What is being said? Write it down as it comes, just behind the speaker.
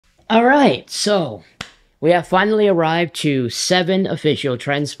Alright, so we have finally arrived to 7 official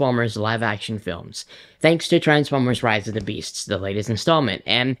Transformers live-action films, thanks to Transformers Rise of the Beasts, the latest installment.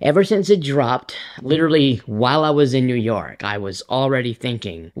 And ever since it dropped, literally while I was in New York, I was already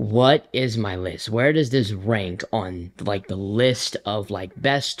thinking, what is my list? Where does this rank on, like, the list of, like,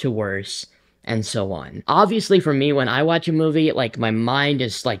 best to worst, and so on. Obviously, for me, when I watch a movie, like, my mind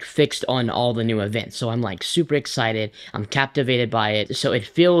is, like, fixed on all the new events, so I'm, like, super excited, I'm captivated by it, so it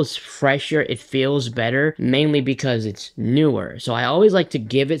feels fresher, it feels better, mainly because it's newer. So I always like to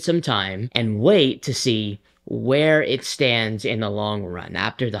give it some time and wait to see where it stands in the long run.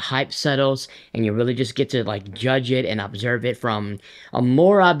 After the hype settles and you really just get to like judge it and observe it from a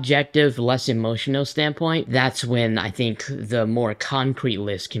more objective, less emotional standpoint, that's when I think the more concrete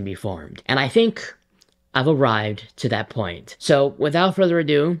list can be formed. And I think I've arrived to that point. So without further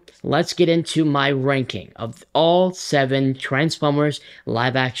ado, let's get into my ranking of all 7 Transformers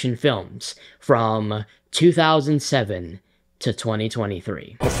live-action films from 2007 to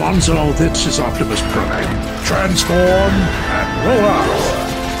 2023. Alfonso, this is Optimus Prime. Transform and roll out!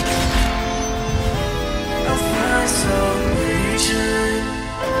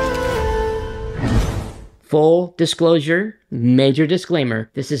 Full disclosure, major disclaimer,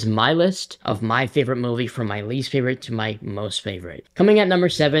 this is my list of my favorite movie from my least favorite to my most favorite. Coming at number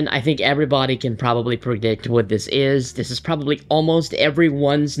 7, I think everybody can probably predict what this is. This is probably almost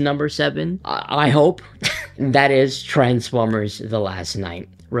everyone's number 7, I hope. That is Transformers: The Last Knight,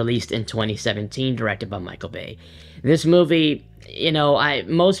 released in 2017, directed by Michael Bay. This movie, you know,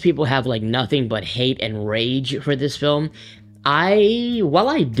 most people have like nothing but hate and rage for this film. While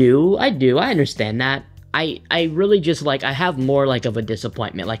I understand that. I really just like, I have more like of a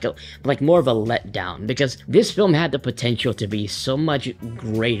disappointment, like more of a letdown, because this film had the potential to be so much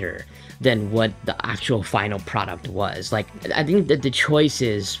greater than what the actual final product was. Like, I think that the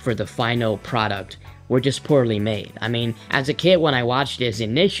choices for the final product were just poorly made. I mean, as a kid, when I watched this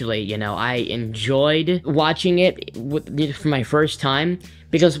initially, you know, I enjoyed watching it for my first time,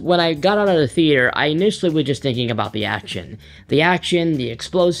 because when I got out of the theater, I initially was just thinking about the action. The action, the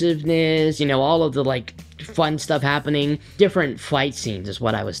explosiveness, you know, all of the, like, fun stuff happening. Different fight scenes is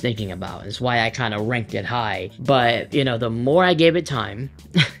what I was thinking about. It's why I kind of ranked it high. But, you know, the more I gave it time,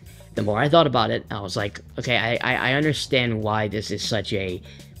 the more I thought about it, I was like, okay, I understand why this is such a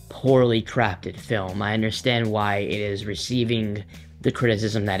poorly crafted film. I understand why it is receiving the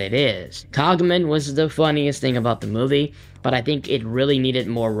criticism that it is. Cogman was the funniest thing about the movie, but I think it really needed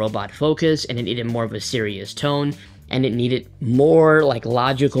more robot focus, and it needed more of a serious tone, and it needed more like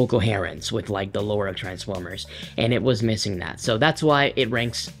logical coherence with like the lore of Transformers, and it was missing that. So that's why it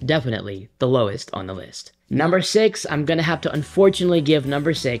ranks definitely the lowest on the list. Number 6, I'm gonna have to unfortunately give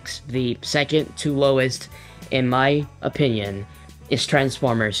number 6, the second to lowest in my opinion, is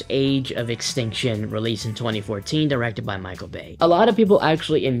Transformers: Age of Extinction, released in 2014, directed by Michael Bay. A lot of people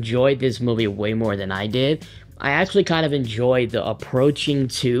actually enjoyed this movie way more than I did. I actually kind of enjoyed the approaching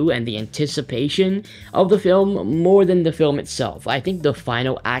to and the anticipation of the film more than the film itself. I think the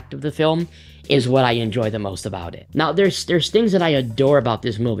final act of the film is what I enjoy the most about it. Now, there's things that I adore about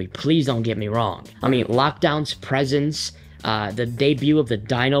this movie, please don't get me wrong. I mean, Lockdown's presence, the debut of the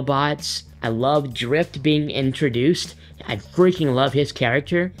Dinobots, I love Drift being introduced. I freaking love his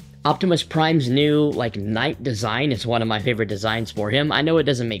character. Optimus Prime's new, like, knight design is one of my favorite designs for him. I know it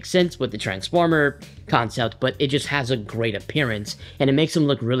doesn't make sense with the Transformer concept, but it just has a great appearance, and it makes him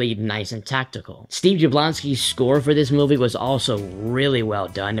look really nice and tactical. Steve Jablonsky's score for this movie was also really well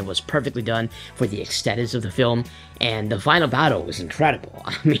done. It was perfectly done for the aesthetics of the film, and the final battle was incredible.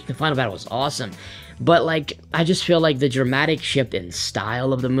 I mean, the final battle was awesome. But, like, I just feel like the dramatic shift in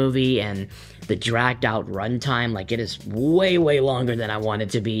style of the movie and the dragged out runtime, like, it is way, way longer than I want it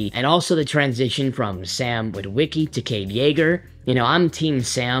to be. And also the transition from Sam Witwicky to Cade Yeager. You know, I'm Team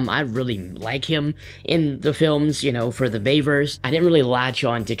Sam. I really like him in the films, you know, for the Bayverse. I didn't really latch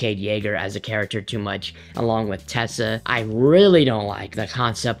on to Cade Yeager as a character too much, along with Tessa. I really don't like the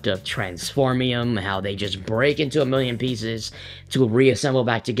concept of Transformium, how they just break into a million pieces to reassemble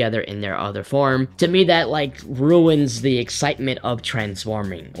back together in their other form. To me, that, like, ruins the excitement of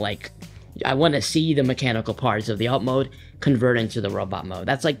transforming. Like, I want to see the mechanical parts of the alt mode convert into the robot mode.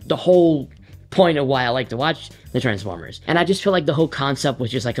 That's, like, the whole point of why I like to watch the Transformers. And I just feel like the whole concept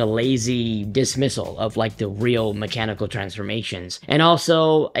was just like a lazy dismissal of like the real mechanical transformations. And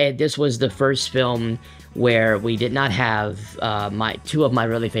also, this was the first film where we did not have two of my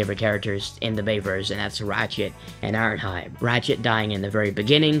really favorite characters in the Bayverse, and that's Ratchet and Ironhide. Ratchet dying in the very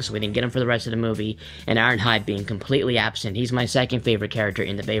beginning, so we didn't get him for the rest of the movie, and Ironhide being completely absent. He's my second favorite character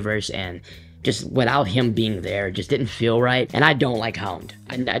in the Bayverse, and just without him being there, just didn't feel right. And I don't like Hound.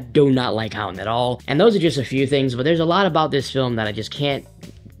 I do not like Hound at all. And those are just a few things, but there's a lot about this film that I just can't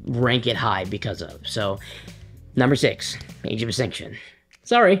rank it high because of. So, number 6, Age of Extinction.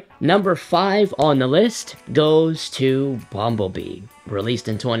 Sorry. Number 5 on the list goes to Bumblebee. Released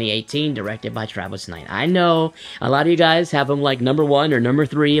in 2018, directed by Travis Knight. I know a lot of you guys have him like number 1 or number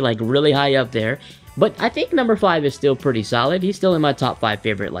 3, like really high up there. But I think number 5 is still pretty solid. He's still in my top 5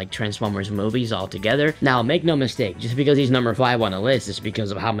 favorite, like, Transformers movies altogether. Now, make no mistake, just because he's number 5 on the list is because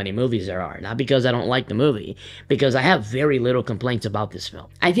of how many movies there are. Not because I don't like the movie, because I have very little complaints about this film.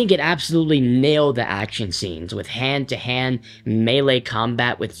 I think it absolutely nailed the action scenes with hand-to-hand melee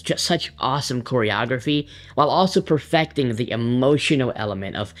combat with just such awesome choreography, while also perfecting the emotional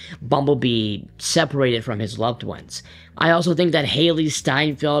element of Bumblebee separated from his loved ones. I also think that Haley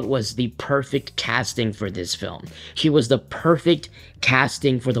Steinfeld was the perfect casting for this film. She was the perfect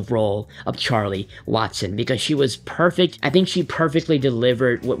casting for the role of Charlie Watson because she was perfect. I think she perfectly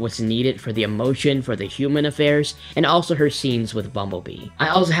delivered what was needed for the emotion, for the human affairs, and also her scenes with Bumblebee. I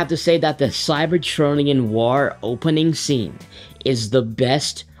also have to say that the Cybertronian War opening scene is the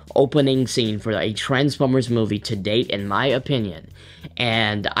best opening scene for a Transformers movie to date, in my opinion.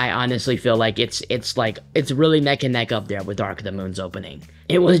 And I honestly feel like it's really neck and neck up there with Dark of the Moon's opening.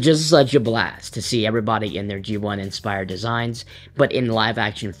 It was just such a blast to see everybody in their G1 inspired designs, but in live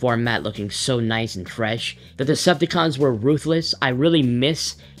action format, looking so nice and fresh. The Decepticons were ruthless. I really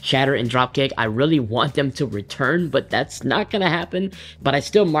miss Shatter and Dropkick. I really want them to return, but that's not gonna happen. But I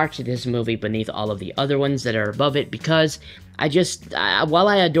still mark this movie beneath all of the other ones that are above it because while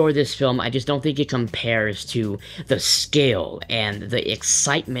I adore this film, I just don't think it compares to the scale and the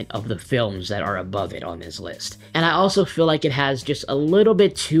excitement of the films that are above it on this list. And I also feel like it has just a little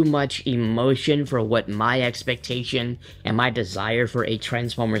bit too much emotion for what my expectation and my desire for a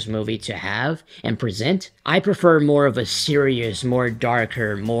Transformers movie to have and present. I prefer more of a serious, more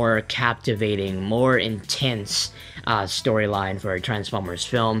darker, more captivating, more intense storyline for a Transformers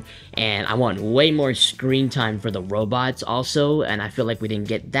film, and I want way more screen time for the robots also, and I feel like we didn't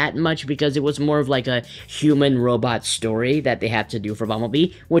get that much because it was more of like a human-robot story that they had to do for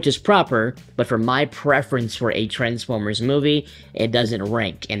Bumblebee, which is proper, but for my preference for a Transformers movie, it doesn't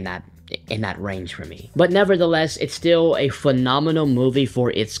rank in that range for me. But nevertheless, it's still a phenomenal movie for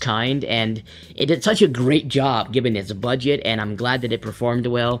its kind, and it did such a great job given its budget, and I'm glad that it performed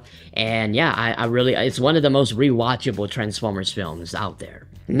well. And yeah, I really, it's one of the most rewatchable Transformers films out there.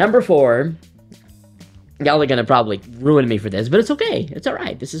 Number 4, y'all are gonna probably ruin me for this, but it's okay. It's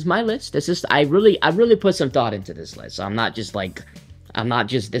alright. This is my list. I really put some thought into this list. So this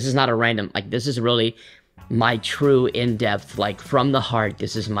is not a random, like, this is really my true in-depth, like, from the heart,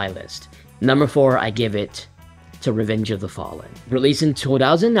 this is my list. Number 4, I give it to Revenge of the Fallen. Released in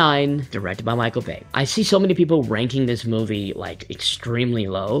 2009, directed by Michael Bay. I see so many people ranking this movie, like, extremely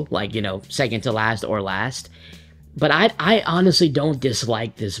low, like, you know, second to last or last. But I honestly don't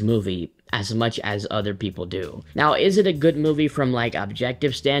dislike this movie as much as other people do. Now, is it a good movie from, like,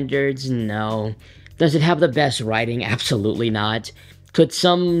 objective standards? No. Does it have the best writing? Absolutely not. Could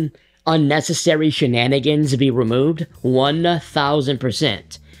some unnecessary shenanigans be removed?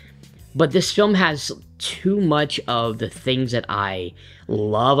 1000%. But this film has too much of the things that I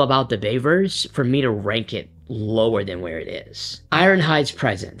love about the Bayverse for me to rank it lower than where it is. Ironhide's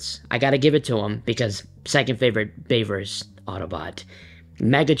presence, I gotta give it to him because second favorite Bayverse Autobot.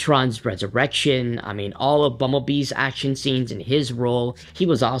 Megatron's resurrection, I mean, all of Bumblebee's action scenes and his role, he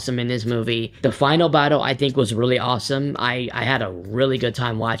was awesome in this movie. The final battle, I think, was really awesome. I had a really good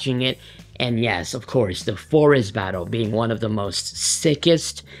time watching it. And yes, of course, the forest battle being one of the most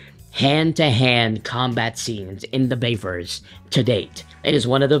sickest hand-to-hand combat scenes in the Bayverse to date. It is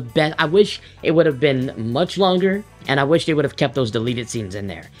one of the best. I wish it would have been much longer, and I wish they would have kept those deleted scenes in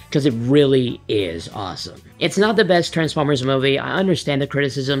there, because it really is awesome. It's not the best Transformers movie. I understand the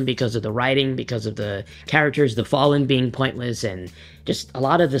criticism because of the writing, because of the characters, the Fallen being pointless, and just a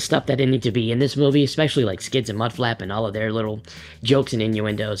lot of the stuff that didn't need to be in this movie, especially like Skids and Mudflap and all of their little jokes and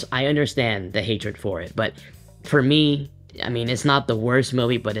innuendos. I understand the hatred for it, but for me, I mean, it's not the worst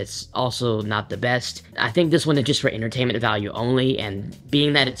movie, but it's also not the best. I think this one is just for entertainment value only, and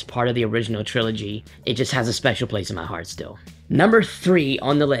being that it's part of the original trilogy, it just has a special place in my heart still. Number 3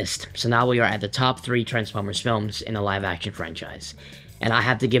 on the list. So now we are at the top 3 Transformers films in a live-action franchise. And I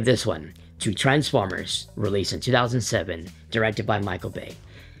have to give this one to Transformers, released in 2007, directed by Michael Bay.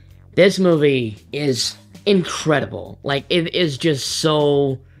 This movie is incredible. Like, it is just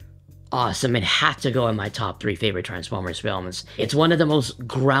so awesome. It had to go in my top 3 favorite Transformers films. It's one of the most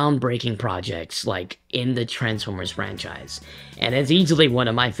groundbreaking projects, like, in the Transformers franchise. And it's easily one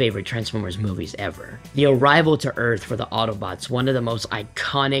of my favorite Transformers movies ever. The arrival to Earth for the Autobots, one of the most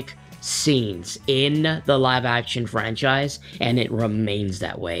iconic scenes in the live-action franchise, and it remains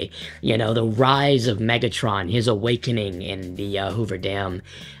that way. You know, the rise of Megatron, his awakening in the Hoover Dam,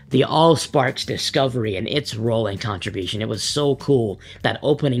 the Allsparks discovery and its role and contribution. It was so cool, that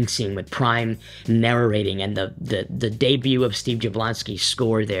opening scene with Prime narrating and the debut of Steve Jablonsky's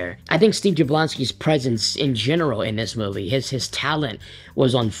score there. I think Steve Jablonsky's presence in general in this movie, his talent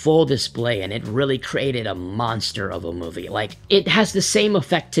was on full display, and it really created a monster of a movie. Like, it has the same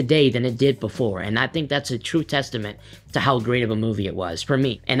effect today than it did before, and I think that's a true testament to how great of a movie it was for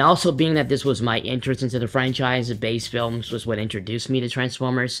me. And also, being that this was my entrance into the franchise, the base films was what introduced me to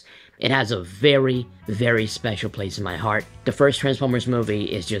Transformers, it has a very, very special place in my heart. The first Transformers movie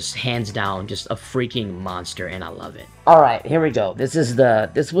is just hands down just a freaking monster, and I love it. Alright, here we go. This was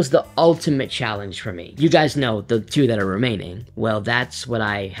the ultimate challenge for me. You guys know the 2 that are remaining. Well, that's what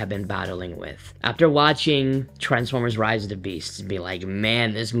I have been battling with. After watching Transformers Rise of the Beasts, be like,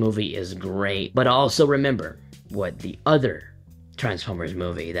 man, this movie is great. But also remember what the other Transformers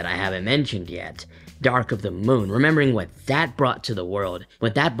movie that I haven't mentioned yet, Dark of the Moon, remembering what that brought to the world,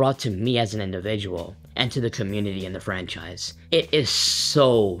 what that brought to me as an individual, and to the community in the franchise. It is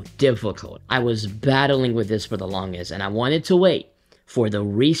so difficult. I was battling with this for the longest, and I wanted to wait for the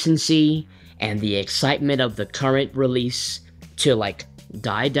recency and the excitement of the current release to, like,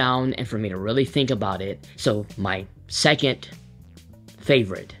 die down and for me to really think about it. So my second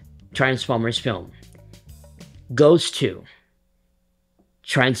favorite Transformers film goes to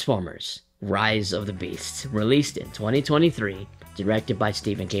Transformers Rise of the Beasts, released in 2023, directed by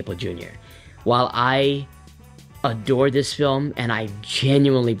Stephen Caple Jr. While I adore this film, and I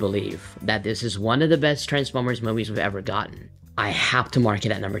genuinely believe that this is one of the best Transformers movies we've ever gotten, I have to mark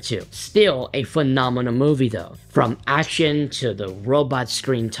it at number 2. Still a phenomenal movie though. From action to the robot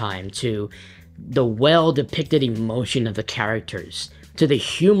screen time, to the well-depicted emotion of the characters, to the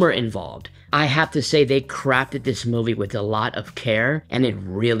humor involved. I have to say they crafted this movie with a lot of care, and it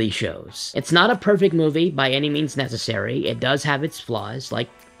really shows. It's not a perfect movie by any means necessary. It does have its flaws, like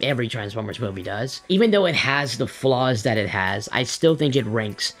every Transformers movie does. Even though it has the flaws that it has, I still think it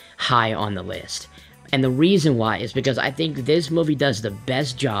ranks high on the list. And the reason why is because I think this movie does the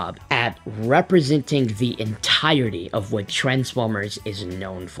best job at representing the entirety of what Transformers is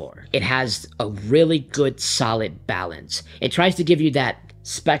known for. It has a really good, solid balance. It tries to give you that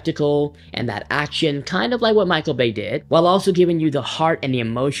spectacle and that action, kind of like what Michael Bay did, while also giving you the heart and the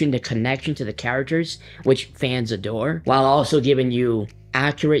emotion, the connection to the characters, which fans adore, while also giving you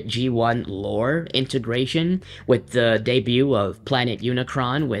accurate G1 lore integration with the debut of Planet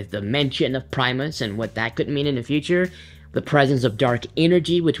Unicron, with the mention of Primus and what that could mean in the future, the presence of dark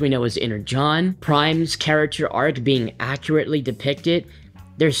energy, which we know is Energon, Prime's character arc being accurately depicted.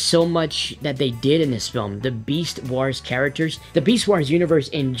 There's so much that they did in this film. The Beast Wars characters, the Beast Wars universe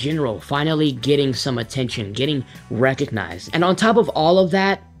in general, finally getting some attention, getting recognized. And on top of all of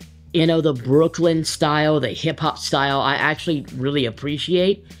that, you know, the Brooklyn style, the hip-hop style, I actually really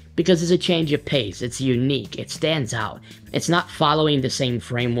appreciate, because it's a change of pace. It's unique. It stands out. It's not following the same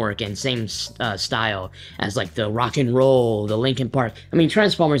framework and same style as, like, the rock and roll, the Linkin Park. I mean,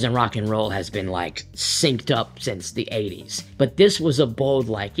 Transformers and rock and roll has been, like, synced up since the 80s. But this was a bold,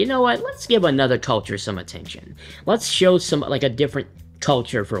 like, you know what? Let's give another culture some attention. Let's show some, like, a different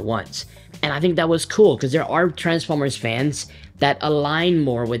culture for once. And I think that was cool, because there are Transformers fans that align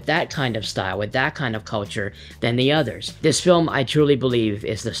more with that kind of style, with that kind of culture, than the others. This film, I truly believe,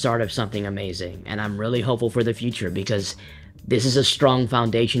 is the start of something amazing, and I'm really hopeful for the future, because this is a strong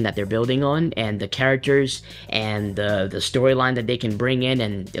foundation that they're building on, and the characters and the storyline that they can bring in,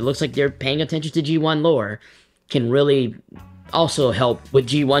 and it looks like they're paying attention to G1 lore, can really also help with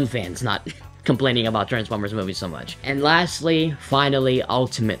G1 fans not complaining about Transformers movies so much. And lastly, finally,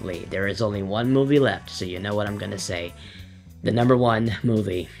 ultimately, there is only one movie left, so you know what I'm gonna say. The number 1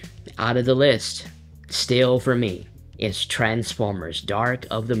 movie out of the list, still for me, is Transformers Dark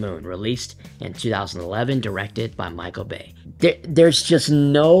of the Moon, released in 2011, directed by Michael Bay. There's just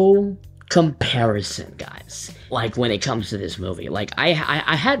no comparison, guys, like, when it comes to this movie. Like, I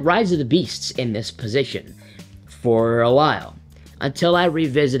had Rise of the Beasts in this position for a while, until I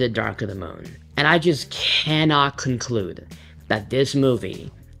revisited Dark of the Moon. And I just cannot conclude that this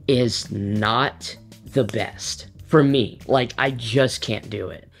movie is not the best. For me, like, I just can't do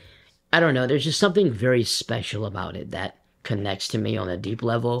it. I don't know, there's just something very special about it that connects to me on a deep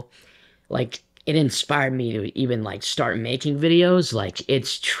level. Like, it inspired me to even like start making videos. Like,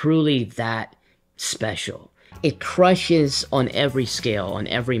 it's truly that special. It crushes on every scale, on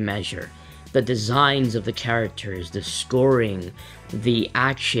every measure. The designs of the characters, the scoring, the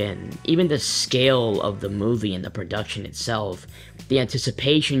action, even the scale of the movie and the production itself, the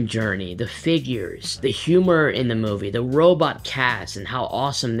anticipation journey, the figures, the humor in the movie, the robot cast and how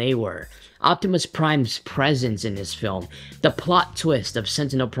awesome they were, Optimus Prime's presence in this film, the plot twist of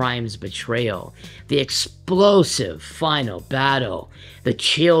Sentinel Prime's betrayal, the explosive final battle, the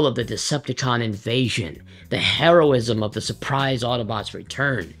chill of the Decepticon invasion, the heroism of the surprise Autobots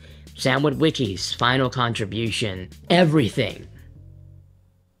return, Sam Witwicky's final contribution, everything.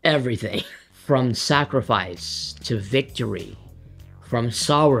 Everything. From sacrifice to victory, from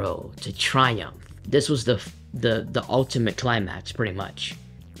sorrow to triumph. This was the ultimate climax, pretty much,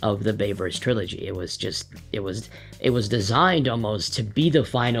 of the Bayverse trilogy. It was designed almost to be the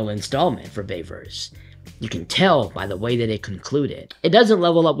final installment for Bayverse. You can tell by the way that it concluded. It doesn't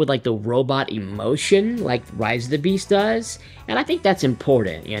level up with like the robot emotion like Rise of the Beast does, and I think that's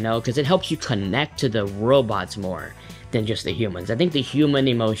important, you know, because it helps you connect to the robots more than just the humans. I think the human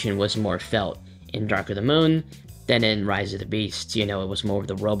emotion was more felt in Dark of the Moon than in Rise of the Beast. You know, it was more of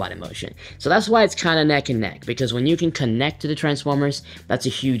the robot emotion. So that's why it's kind of neck and neck, because when you can connect to the Transformers, that's a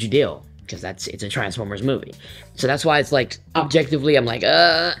huge deal, because it's a Transformers movie. So that's why it's like, objectively, I'm like,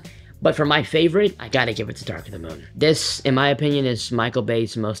 But for my favorite, I gotta give it to Dark of the Moon. This, in my opinion, is Michael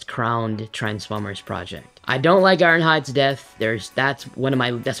Bay's most crowned Transformers project. I don't like Ironhide's death. That's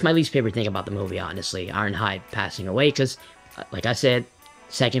my least favorite thing about the movie, honestly. Ironhide passing away, because, like I said,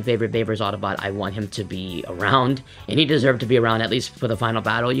 second favorite Bayverse Autobot, I want him to be around, and he deserved to be around at least for the final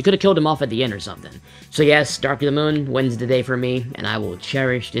battle. You could have killed him off at the end or something. So yes, Dark of the Moon wins the day for me, and I will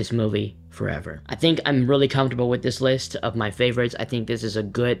cherish this movie forever. I think I'm really comfortable with this list of my favorites. I think this is a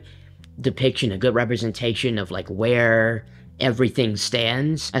good depiction, a good representation of like where everything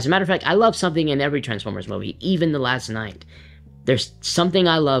stands. As a matter of fact, I love something in every Transformers movie, even The Last Knight. There's something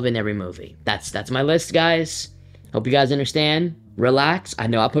I love in every movie. That's my list, guys. Hope you guys understand. Relax. I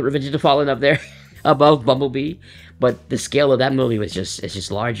know I put Revenge of the Fallen up there above Bumblebee, but the scale of that movie was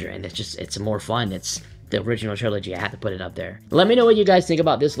just larger, and it's more fun. It's the original trilogy. I had to put it up there. Let me know what you guys think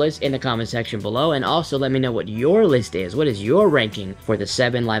about this list in the comment section below, and also let me know what your list is. What is your ranking for the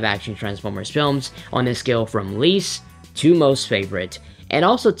 7 live-action Transformers films on this scale from least to most favorite? And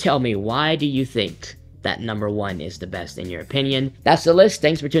also tell me, why do you think that number 1 is the best in your opinion? That's the list.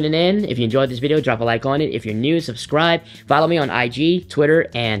 Thanks for tuning in. If you enjoyed this video, drop a like on it. If you're new, subscribe. Follow me on IG, Twitter,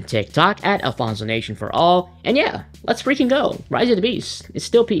 and TikTok at Alfonso Nation for all. And yeah, let's freaking go. Rise of the Beast. It's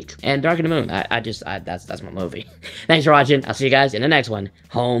still peak. And Dark of the Moon. That's my movie. Thanks for watching. I'll see you guys in the next one.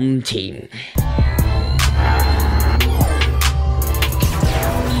 Home team.